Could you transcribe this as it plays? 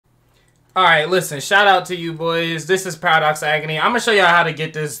Alright, listen, shout out to you boys. This is Paradox Agony. I'm gonna show y'all how to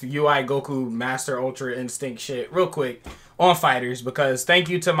get this UI Goku Master Ultra Instinct shit real quick on Fighterz, because thank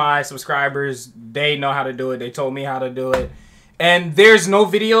you to my subscribers. They know how to do it. They told me how to do it. And there's no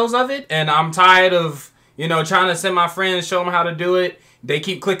videos of it, and I'm tired of, you know, trying to send my friends, show them how to do it. They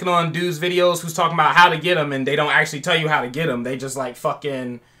keep clicking on dudes' videos who's talking about how to get them, and they don't actually tell you how to get them. They just like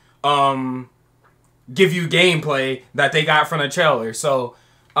fucking give you gameplay that they got from the trailer. So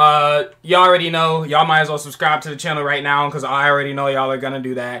y'all already know. Y'all might as well subscribe to the channel right now, because I already know y'all are gonna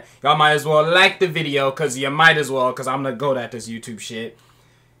do that. Y'all might as well like the video, because you might as well, because I'm the goat at this YouTube shit.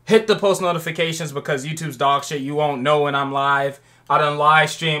 Hit the post notifications, because YouTube's dog shit. You won't know when I'm live. I done live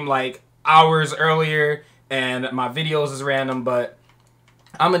stream like hours earlier, and my videos is random, but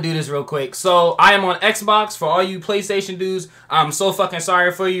I'm gonna do this real quick. So, I am on Xbox. For all you PlayStation dudes, I'm so fucking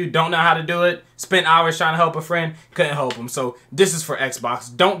sorry for you. Don't know how to do it. Spent hours trying to help a friend. Couldn't help him. So, this is for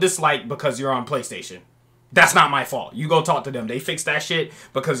Xbox. Don't dislike because you're on PlayStation. That's not my fault. You go talk to them. They fixed that shit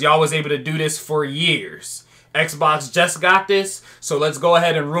because y'all was able to do this for years. Xbox just got this, so let's go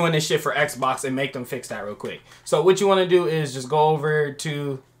ahead and ruin this shit for Xbox and make them fix that real quick. So, what you want to do is just go over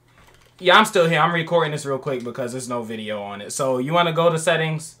to... Yeah, I'm still here. I'm recording this real quick because there's no video on it. So you want to go to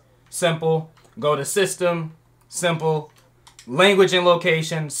settings, simple. Go to system, simple. Language and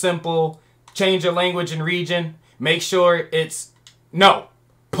location, simple. Change your language and region. Make sure it's... No.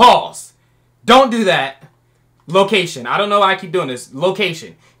 Pause. Don't do that. Location. I don't know why I keep doing this.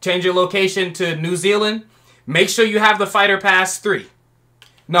 Location. Change your location to New Zealand. Make sure you have the Fighter Pass 3.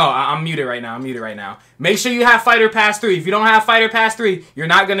 No, I'm muted right now. I'm muted right now. Make sure you have Fighter Pass 3. If you don't have Fighter Pass 3, you're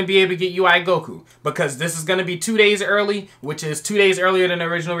not going to be able to get UI Goku, because this is going to be 2 days early, which is 2 days earlier than the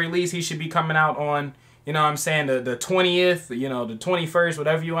original release. He should be coming out on, you know what I'm saying, the 20th, you know, the 21st,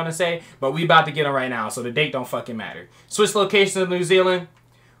 whatever you want to say. But we about to get him right now, so the date don't fucking matter. Switch location to New Zealand.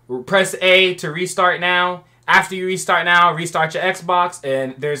 Press A to restart now. After you restart now, restart your Xbox,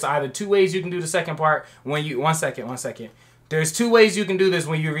 and there's either 2 ways you can do the second part. When you... One second. There's 2 ways you can do this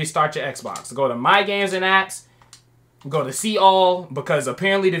when you restart your Xbox. Go to My Games and Apps. Go to See All, because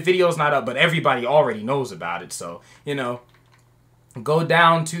apparently the video's not up, but everybody already knows about it. So, you know, go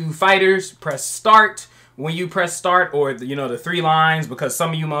down to Fighterz, press Start. When you press Start, or, you know, the 3 lines, because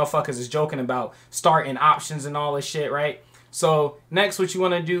some of you motherfuckers is joking about starting options and all this shit, right? So, next what you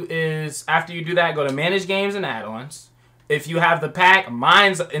want to do is, after you do that, go to Manage Games and Add-ons. If you have the pack,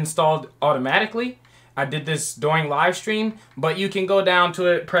 mine's installed automatically. I did this during live stream, but you can go down to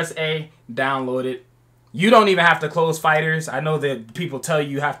it, press A, download it. You don't even have to close Fighterz. I know that people tell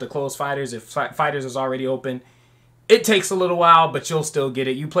you have to close Fighterz if Fighterz is already open. It takes a little while, but you'll still get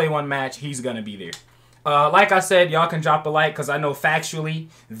it. You play 1 match, he's going to be there. Like I said, y'all can drop a like, because I know factually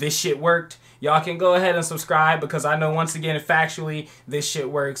this shit worked. Y'all can go ahead and subscribe, because I know, once again, factually this shit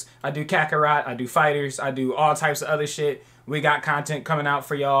works. I do Kakarot, I do Fighterz, I do all types of other shit. We got content coming out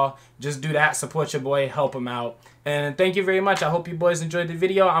for y'all. Just do that. Support your boy. Help him out. And thank you very much. I hope you boys enjoyed the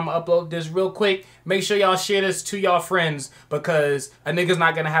video. I'm going to upload this real quick. Make sure y'all share this to y'all friends, because a nigga's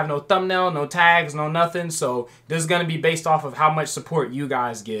not going to have no thumbnail, no tags, no nothing. So this is going to be based off of how much support you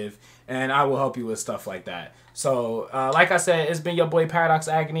guys give. And I will help you with stuff like that. So, like I said, it's been your boy Paradox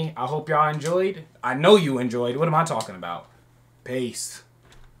Agony. I hope y'all enjoyed. I know you enjoyed. What am I talking about? Peace.